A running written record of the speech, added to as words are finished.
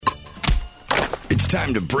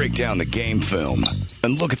Time to break down the game film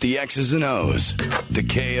and look at the X's and O's, the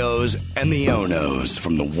KOs and the O-Nos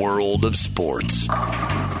from the world of sports.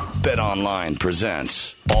 BetOnline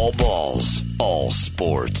presents All Balls, All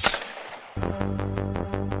Sports.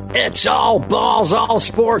 It's all balls, all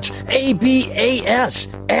sports.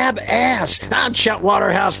 ABAS, ab-ass. I'm Chet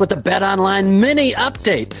Waterhouse with the BetOnline mini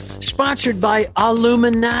update, sponsored by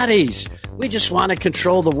Illuminatis. We just want to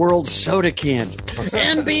control the world's soda cans.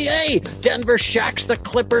 NBA, Denver shocks the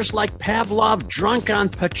Clippers like Pavlov drunk on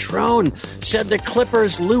Patron. Said the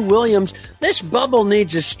Clippers' Lou Williams, this bubble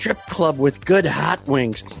needs a strip club with good hot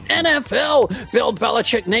wings. NFL, Bill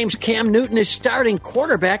Belichick names Cam Newton his starting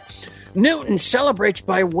quarterback. Newton celebrates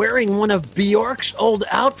by wearing one of Bjork's old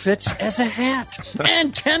outfits as a hat.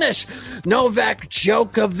 And tennis, Novak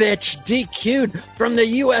Djokovic DQ'd from the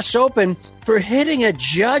U.S. Open for hitting a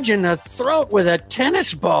judge in the throat with a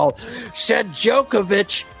tennis ball. Said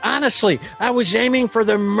Djokovic, honestly, I was aiming for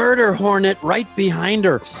the murder hornet right behind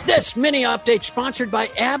her. This mini update sponsored by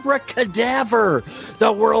Abracadaver,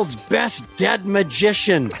 the world's best dead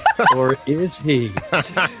magician. Or is he?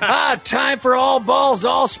 Time for all balls,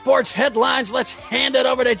 all sports headlines. Let's hand it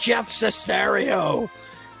over to Jeff Cesario.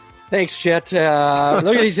 Thanks, Chet.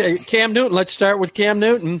 Look at these. Cam Newton. Let's start with Cam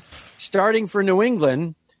Newton. Starting for New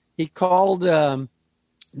England, he called the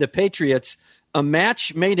Patriots a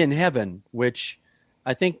match made in heaven, which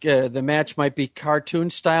I think the match might be cartoon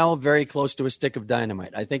style, very close to a stick of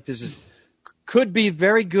dynamite. I think this could be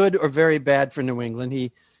very good or very bad for New England.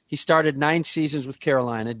 He started 9 seasons with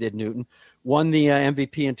Carolina, did Newton, won the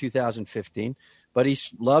MVP in 2015, but he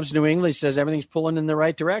loves New England. He says everything's pulling in the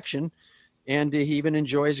right direction, and he even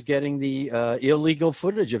enjoys getting the illegal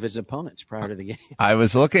footage of his opponents prior to the game. I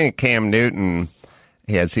was looking at Cam Newton.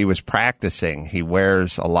 As he was practicing, he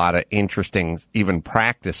wears a lot of interesting, even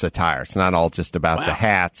practice attire. It's not all just about the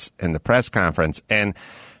hats and the press conference. And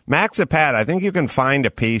Max and Pat, I think you can find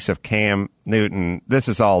a piece of Cam Newton. This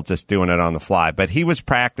is all just doing it on the fly, but he was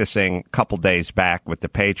practicing a couple days back with the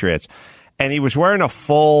Patriots, and he was wearing a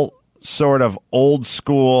full sort of old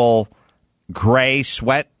school gray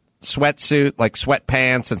sweatsuit, like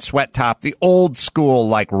sweatpants and sweat top, the old school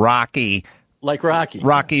like Rocky. Like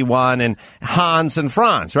Rocky 1 and Hans and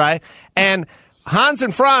Franz, right? And Hans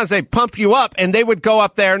and Franz, they pump you up, and they would go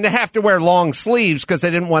up there, and they have to wear long sleeves because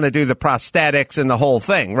they didn't want to do the prosthetics and the whole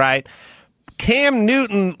thing, right? Cam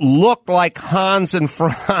Newton looked like Hans and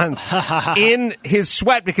Franz in his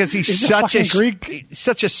sweat because he's such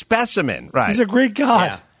a specimen, right? He's a great guy.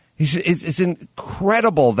 Yeah. It's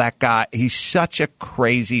incredible, that guy. He's such a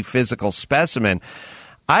crazy physical specimen.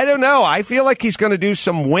 I don't know. I feel like he's going to do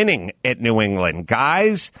some winning at New England.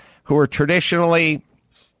 Guys who are traditionally,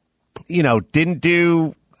 didn't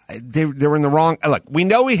do, they were in the wrong. Look, we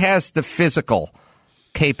know he has the physical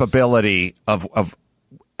capability of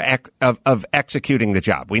executing the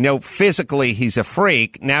job. We know physically he's a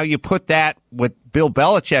freak. Now you put that with Bill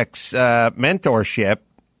Belichick's mentorship.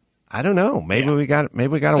 I don't know. Maybe we got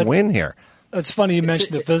a win here. It's funny you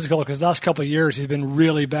mentioned the physical because the last couple of years he's been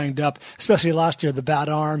really banged up, especially last year, the bad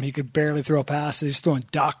arm. He could barely throw passes. He's throwing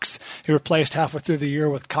ducks. He replaced halfway through the year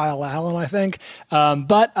with Kyle Allen, I think.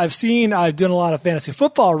 But I've done a lot of fantasy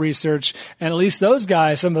football research, and at least those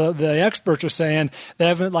guys, some of the experts are saying they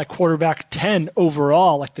haven't like quarterback 10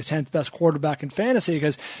 overall, like the 10th best quarterback in fantasy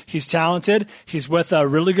because he's talented. He's with a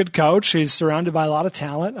really good coach. He's surrounded by a lot of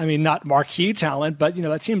talent. I mean, not marquee talent, but,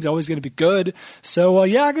 that team's always going to be good. So,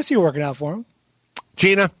 I can see it working out for him.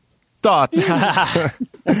 Gina, thoughts? Also,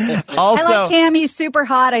 I like Cam. He's super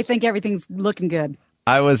hot. I think everything's looking good.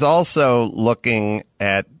 I was also looking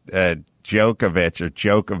at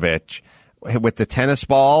Djokovic with the tennis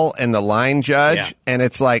ball and the line judge, and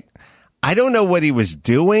it's like, I don't know what he was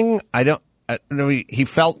doing. I don't know. He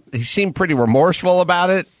seemed pretty remorseful about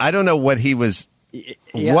it. I don't know what he was,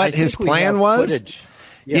 what his plan was. Footage.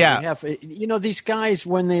 Yeah. These guys,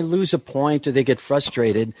 when they lose a point or they get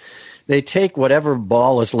frustrated, they take whatever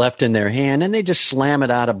ball is left in their hand and they just slam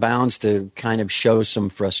it out of bounds to kind of show some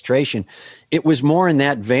frustration. It was more in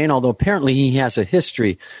that vein, although apparently he has a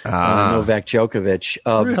history, Novak Djokovic,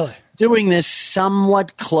 of doing this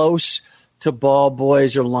somewhat close to ball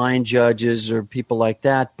boys or line judges or people like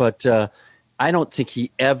that. But I don't think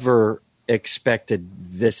he ever expected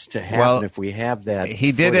this to happen if we have that.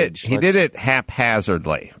 He did it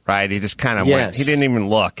haphazardly, right? He just kind of went, he didn't even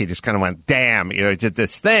look. He just kind of went, damn, he did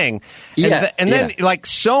this thing. And then like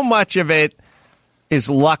so much of it is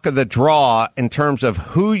luck of the draw in terms of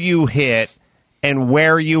who you hit and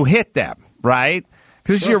where you hit them, right?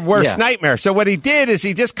 Because this is your worst nightmare. So what he did is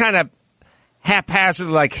he just kind of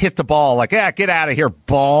haphazardly like hit the ball, like, get out of here,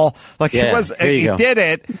 ball. Like he did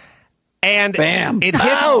it. And bam! It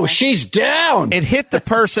hit, she's down. It hit the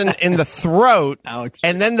person in the throat,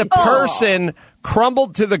 and then the person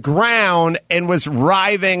crumbled to the ground and was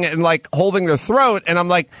writhing and like holding their throat. And I'm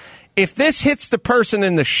like, if this hits the person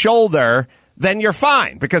in the shoulder, then you're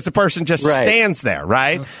fine because the person just stands there,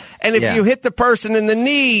 right? And if you hit the person in the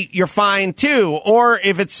knee, you're fine too. Or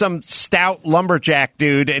if it's some stout lumberjack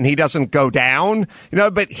dude and he doesn't go down,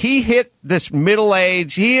 but he hit this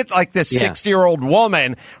he hit like this 60-year-old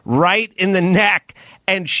woman right in the neck,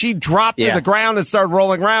 and she dropped to the ground and started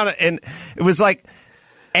rolling around. And it was like,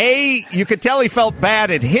 A, you could tell he felt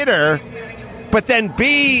bad it hit her. But then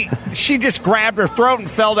B, she just grabbed her throat and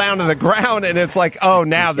fell down to the ground, and it's like, oh,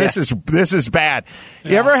 now this is bad.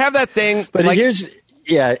 You ever have that thing? But here's what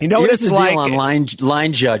it's the like. Deal on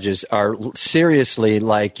line judges are seriously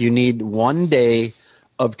like you need 1 day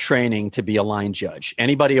of training to be a line judge.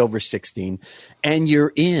 Anybody over 16, and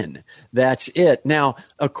you're in. That's it. Now,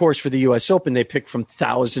 of course, for the U.S. Open, they pick from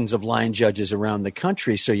thousands of line judges around the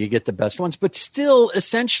country, so you get the best ones. But still,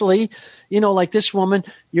 essentially, like this woman,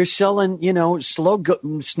 you're selling, snow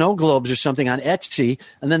globes or something on Etsy,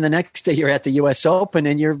 and then the next day you're at the U.S. Open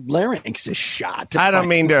and your larynx is shot. I don't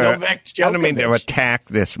mean to attack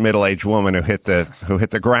this middle-aged woman who hit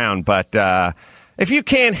the ground, but if you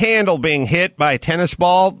can't handle being hit by a tennis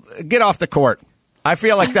ball, get off the court. I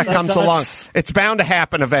feel like that comes along. It's bound to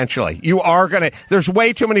happen eventually. You are going to. There's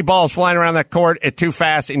way too many balls flying around that court at too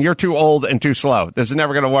fast, and you're too old and too slow. This is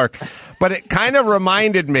never going to work. But it kind of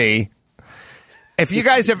reminded me, if you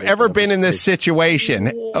guys have ever been in this situation,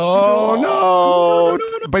 no.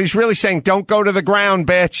 But he's really saying, don't go to the ground,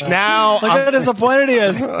 bitch. Now, look how disappointed he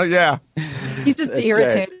is. Yeah. He's just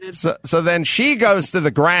irritated. So then she goes to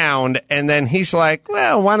the ground, and then he's like,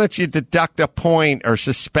 well, why don't you deduct a point or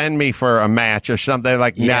suspend me for a match or something?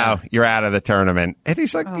 Like, no, you're out of the tournament. And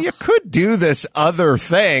he's like, you could do this other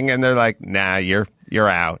thing. And they're like, nah, you're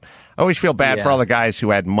out. I always feel bad for all the guys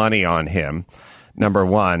who had money on him. Number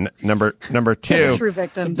one. Number two. True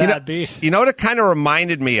victims. You know what it kind of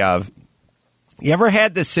reminded me of? You ever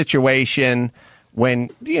had this situation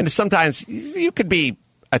when, sometimes you could be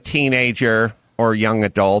a teenager or a young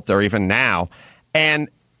adult or even now, and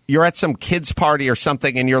you're at some kid's party or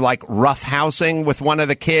something and you're like roughhousing with one of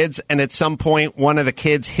the kids, and at some point one of the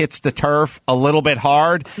kids hits the turf a little bit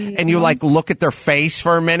hard, and you like look at their face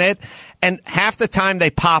for a minute, and half the time they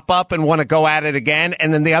pop up and want to go at it again,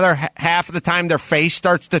 and then the other half of the time their face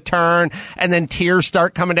starts to turn, and then tears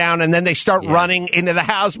start coming down, and then they start running into the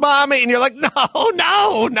house, Mommy, and you're like,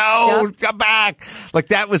 no, come back. Like,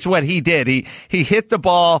 that was what he did. He hit the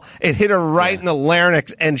ball, it hit her right in the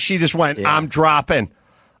larynx, and she just went, I'm dropping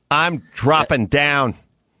down.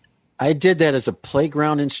 I did that as a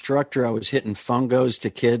playground instructor. I was hitting fungos to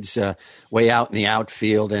kids way out in the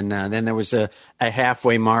outfield. And then there was a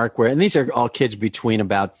halfway mark and these are all kids between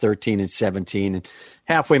about 13 and 17. And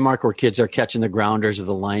halfway mark where kids are catching the grounders or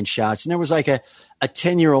the line shots. And there was like a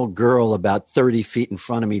 10-year-old girl about 30 feet in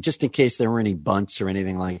front of me, just in case there were any bunts or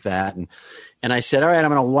anything like that. And I said, all right,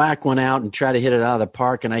 I'm going to whack one out and try to hit it out of the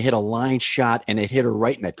park. And I hit a line shot, and it hit her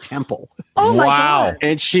right in the temple. Oh, my God.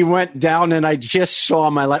 And she went down, and I just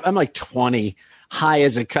saw my life. I'm like 20, high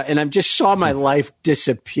as a cut, and I just saw my life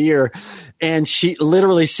disappear. And she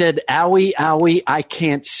literally said, owie, owie, I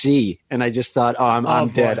can't see. And I just thought, I'm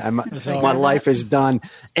dead. My life is done.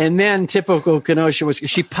 And then typical Kenosha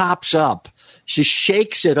she pops up. She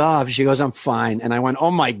shakes it off. She goes, I'm fine. And I went,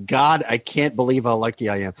 oh, my God, I can't believe how lucky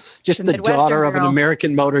I am. Just the daughter of an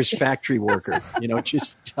American Motors factory worker.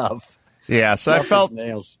 Just tough. Yeah, so I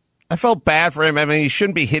felt bad for him. I mean, he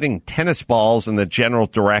shouldn't be hitting tennis balls in the general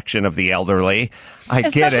direction of the elderly.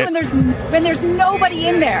 Get it. When there's nobody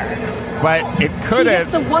in there. But it could have.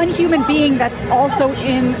 It's the one human being that's also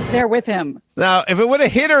in there with him. Now, if it would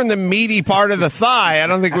have hit her in the meaty part of the thigh, I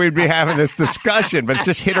don't think we'd be having this discussion. But it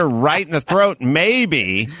just hit her right in the throat,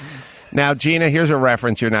 maybe. Now, Gina, here's a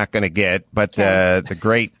reference you're not going to get, but the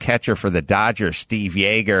great catcher for the Dodgers, Steve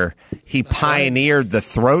Yeager, he pioneered the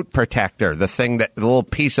throat protector, the little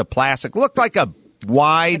piece of plastic, looked like a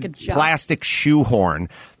wide plastic shoehorn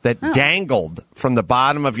that dangled from the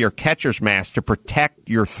bottom of your catcher's mask to protect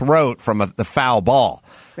your throat from the foul ball.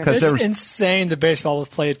 It's insane the baseball was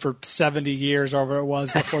played for 70 years or whatever it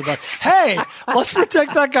was before that. Hey, let's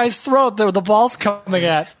protect that guy's throat that the ball's coming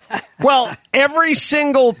at. Well, every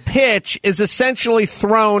single pitch is essentially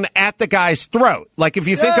thrown at the guy's throat. Like if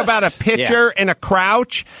you think about a pitcher in a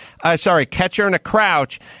crouch, catcher in a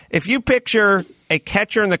crouch, if you picture a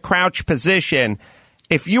catcher in the crouch position,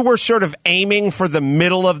 if you were sort of aiming for the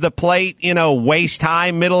middle of the plate, waist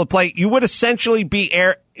high, middle of the plate, you would essentially be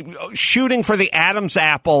shooting for the Adam's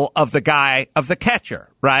apple of the catcher,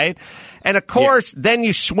 right? And of course, then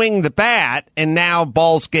you swing the bat and now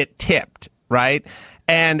balls get tipped, right?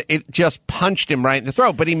 And it just punched him right in the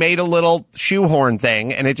throat. But he made a little shoehorn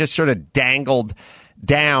thing and it just sort of dangled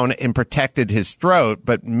down and protected his throat.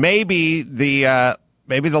 But maybe the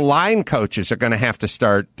line coaches are going to have to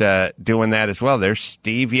start doing that as well. There's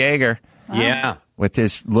Steve Yeager. Yeah. With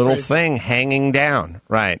his little thing hanging down.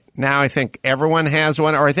 Right. Now I think everyone has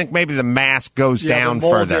one, or I think maybe the mask goes down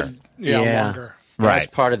further. Longer. Right.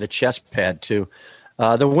 That's part of the chest pad, too.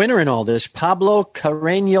 The winner in all this, Pablo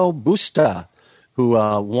Carreño Busta, who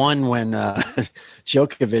won when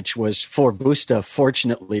Djokovic was for Busta,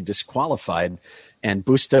 fortunately disqualified. And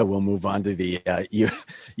Busta will move on to the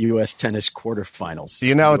U.S. tennis quarterfinals.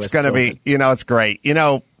 It's going to be, it's great.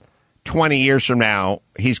 20 years from now,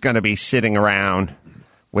 he's going to be sitting around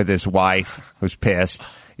with his wife who's pissed.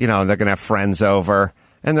 They're going to have friends over.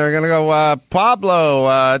 And they're going to go,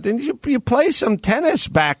 Pablo, didn't you play some tennis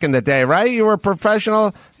back in the day, right? You were a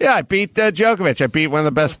professional? Yeah, I beat Djokovic. I beat one of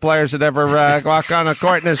the best players that ever walked on a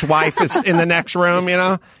court, and his wife is in the next room,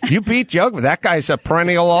 You beat Djokovic. That guy's a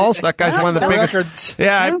perennial all. That guy's one of the biggest. Records.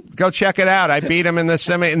 Yeah, go check it out. I beat him in the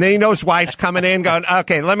semi. And then he knows his wife's coming in going,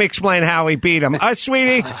 okay, let me explain how he beat him.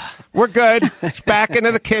 Sweetie, we're good. It's back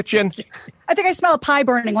into the kitchen. I think I smell pie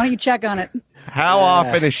burning. Why don't you check on it? How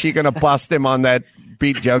often is she going to bust him on that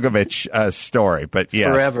beat Djokovic story? But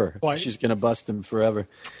yeah, forever. She's going to bust him forever.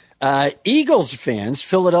 Eagles fans,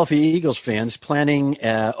 Philadelphia Eagles fans, planning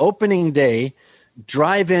opening day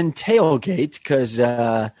drive-in tailgate because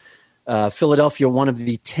Philadelphia, one of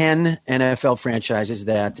the 10 NFL franchises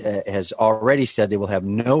that has already said they will have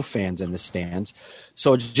no fans in the stands.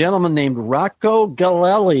 So a gentleman named Rocco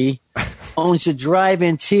Galelli owns a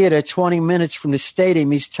drive-in theater 20 minutes from the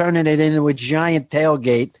stadium. He's turning it into a giant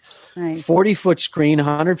tailgate. Nice. 40-foot screen,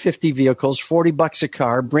 150 vehicles, $40 a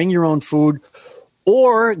car. Bring your own food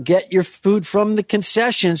or get your food from the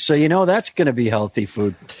concession. So that's going to be healthy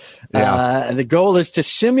food. Yeah. The goal is to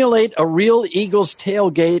simulate a real Eagles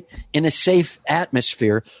tailgate in a safe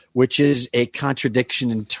atmosphere, which is a contradiction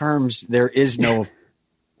in terms. There is no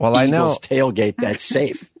Eagles tailgate that's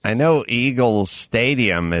safe. I know Eagles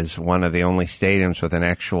Stadium is one of the only stadiums with an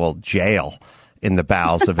actual jail in the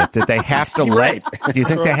bowels of it. Did they have to Right. do you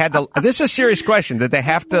think they had to, this is a serious question, did they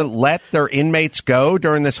have to let their inmates go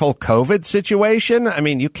during this whole COVID situation? I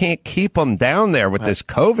mean, you can't keep them down there with this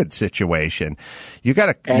COVID situation. You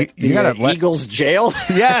got to, you got to let Eagles jail.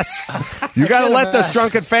 Yes. You got to let those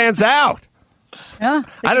drunken fans out. Yeah,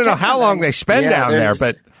 I don't know how long they spend down there,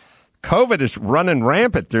 but COVID is running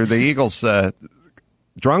rampant through the Eagles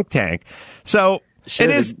drunk tank. So Sure,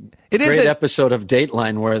 it is Great episode of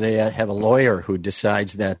Dateline where they have a lawyer who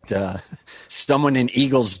decides that someone in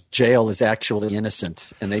Eagles jail is actually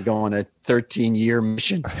innocent, and they go on a 13-year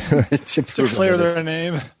mission to clear their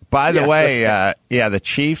name. By the way, the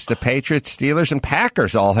Chiefs, the Patriots, Steelers, and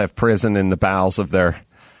Packers all have prison in the bowels of their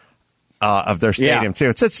stadium too.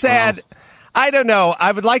 It's a sad. I don't know.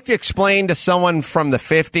 I would like to explain to someone from the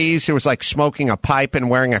 50s who was like smoking a pipe and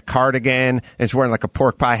wearing a cardigan, is wearing like a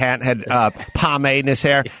pork pie hat and had pomade in his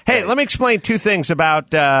hair. Hey, let me explain two things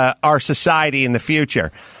about our society in the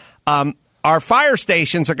future. Our fire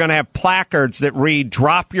stations are going to have placards that read,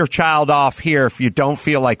 "Drop your child off here if you don't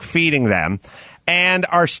feel like feeding them." And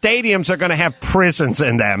our stadiums are going to have prisons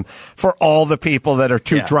in them for all the people that are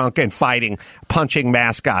too drunk and fighting, punching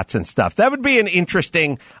mascots and stuff. That would be an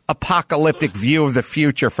interesting apocalyptic view of the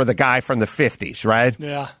future for the guy from the 50s, right?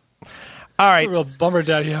 Yeah. All right. It's a real bummer,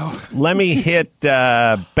 Daddy-O. Let me hit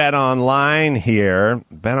Bet Online here.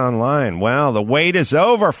 Bet Online. Well, the wait is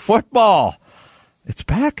over. Football. It's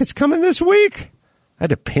back. It's coming this week. I had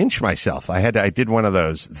to pinch myself. I did one of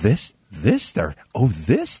those. This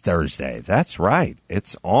Thursday. That's right.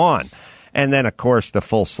 It's on. And then, of course, the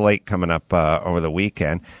full slate coming up over the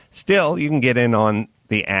weekend. Still, you can get in on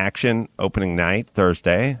the action opening night,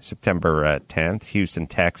 Thursday, September 10th, Houston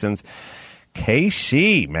Texans.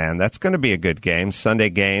 KC, man, that's going to be a good game. Sunday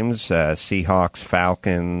games, Seahawks,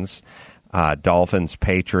 Falcons, Dolphins,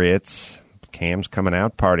 Patriots. Cam's coming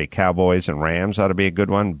out party. Cowboys and Rams ought to be a good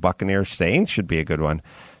one. Buccaneers, Saints should be a good one.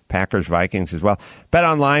 Packers, Vikings as well.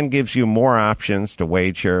 BetOnline gives you more options to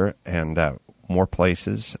wager and more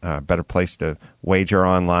places, better place to wager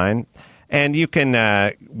online. And you can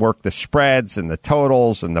work the spreads and the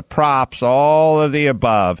totals and the props, all of the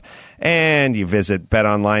above. And you visit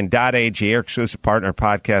betonline.ag, our exclusive partner,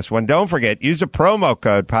 Podcast One. Don't forget, use the promo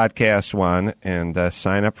code Podcast One and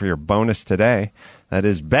sign up for your bonus today. That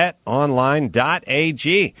is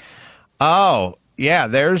betonline.ag. Oh, yeah,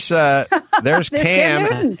 there's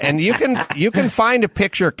Cam, and you can find a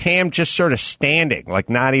picture of Cam just sort of standing, like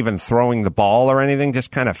not even throwing the ball or anything,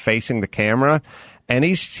 just kind of facing the camera. And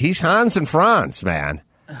he's Hans and Franz, man.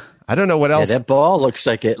 I don't know what else. Yeah, that ball looks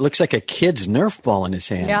like a kid's Nerf ball in his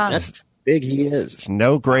hand. Yeah. That's how big he is. It's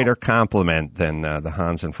no greater compliment than the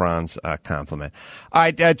Hans and Franz compliment. All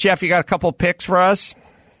right, Jeff, you got a couple picks for us?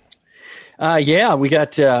 Yeah, we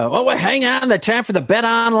got. Hang on, the time for the Bet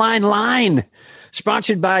Online line,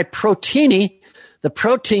 sponsored by Protini. The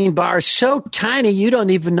protein bar is so tiny you don't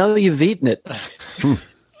even know you've eaten it.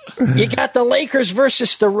 You got the Lakers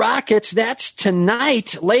versus the Rockets. That's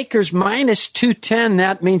tonight. Lakers minus 210.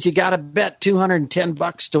 That means you got to bet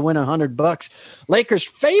 $210 to win $100. Lakers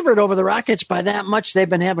favored over the Rockets by that much. They've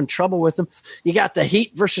been having trouble with them. You got the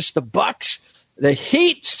Heat versus the Bucks. The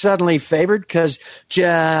Heat suddenly favored because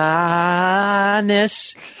Giannis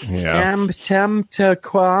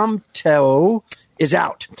Antetokounmpo is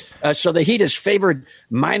out. So the Heat is favored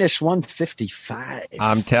minus 155.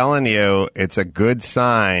 I'm telling you, it's a good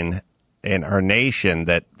sign in our nation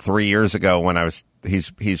that 3 years ago when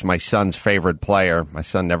he's my son's favorite player. My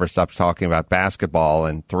son never stops talking about basketball.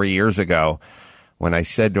 And 3 years ago when I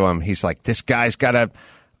said to him, he's like, this guy's got a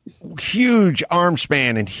huge arm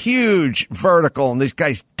span and huge vertical, and this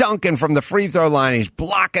guy's dunking from the free throw line. He's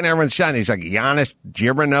blocking everyone's shot. He's like, Giannis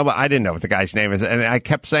Gibranova. I didn't know what the guy's name is. And I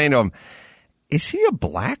kept saying to him, is he a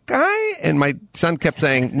black guy? And my son kept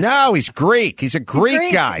saying, no, he's Greek. He's a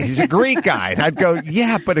Greek guy. He's a Greek guy. And I'd go,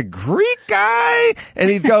 yeah, but a Greek guy? And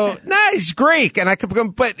he'd go, nah, he's Greek. And I kept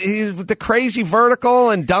going, but he's with the crazy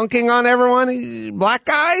vertical and dunking on everyone. He's a black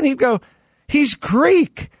guy? And he'd go, he's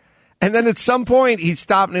Greek. And then at some point he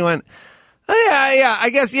stopped and he went, oh, yeah,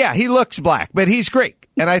 I guess, yeah, he looks black, but he's Greek.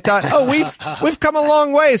 And I thought, oh, we've come a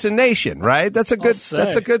long way as a nation, right? That's a good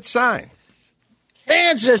sign.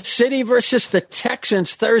 Kansas City versus the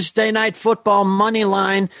Texans, Thursday night football money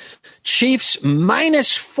line. Chiefs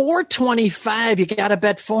minus 425. You got to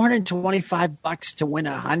bet $425 to win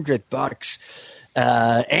 $100.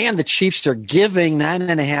 And the Chiefs are giving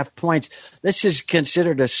 9.5 points. This is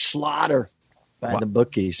considered a slaughter by the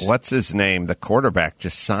bookies. What's his name? The quarterback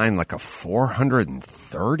just signed like a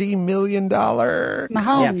 $430 million.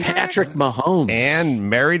 Mahomes. Yeah, Patrick Mahomes. And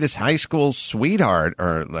married his high school sweetheart,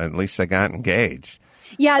 or at least they got engaged.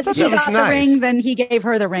 Yeah, she got the nice. ring, then he gave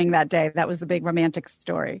her the ring that day. That was the big romantic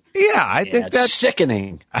story. Yeah, I think that's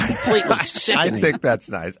sickening. Completely sickening. I think that's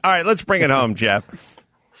nice. All right, let's bring it home, Jeff.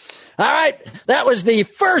 All right, that was the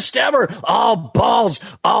first ever all balls,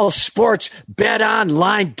 all sports,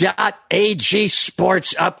 betonline.ag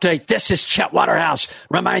sports update. This is Chet Waterhouse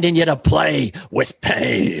reminding you to play with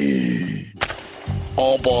pain.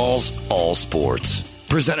 All balls, all sports.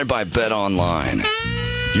 Presented by Bet Online,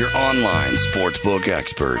 your online sportsbook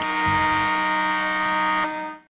expert.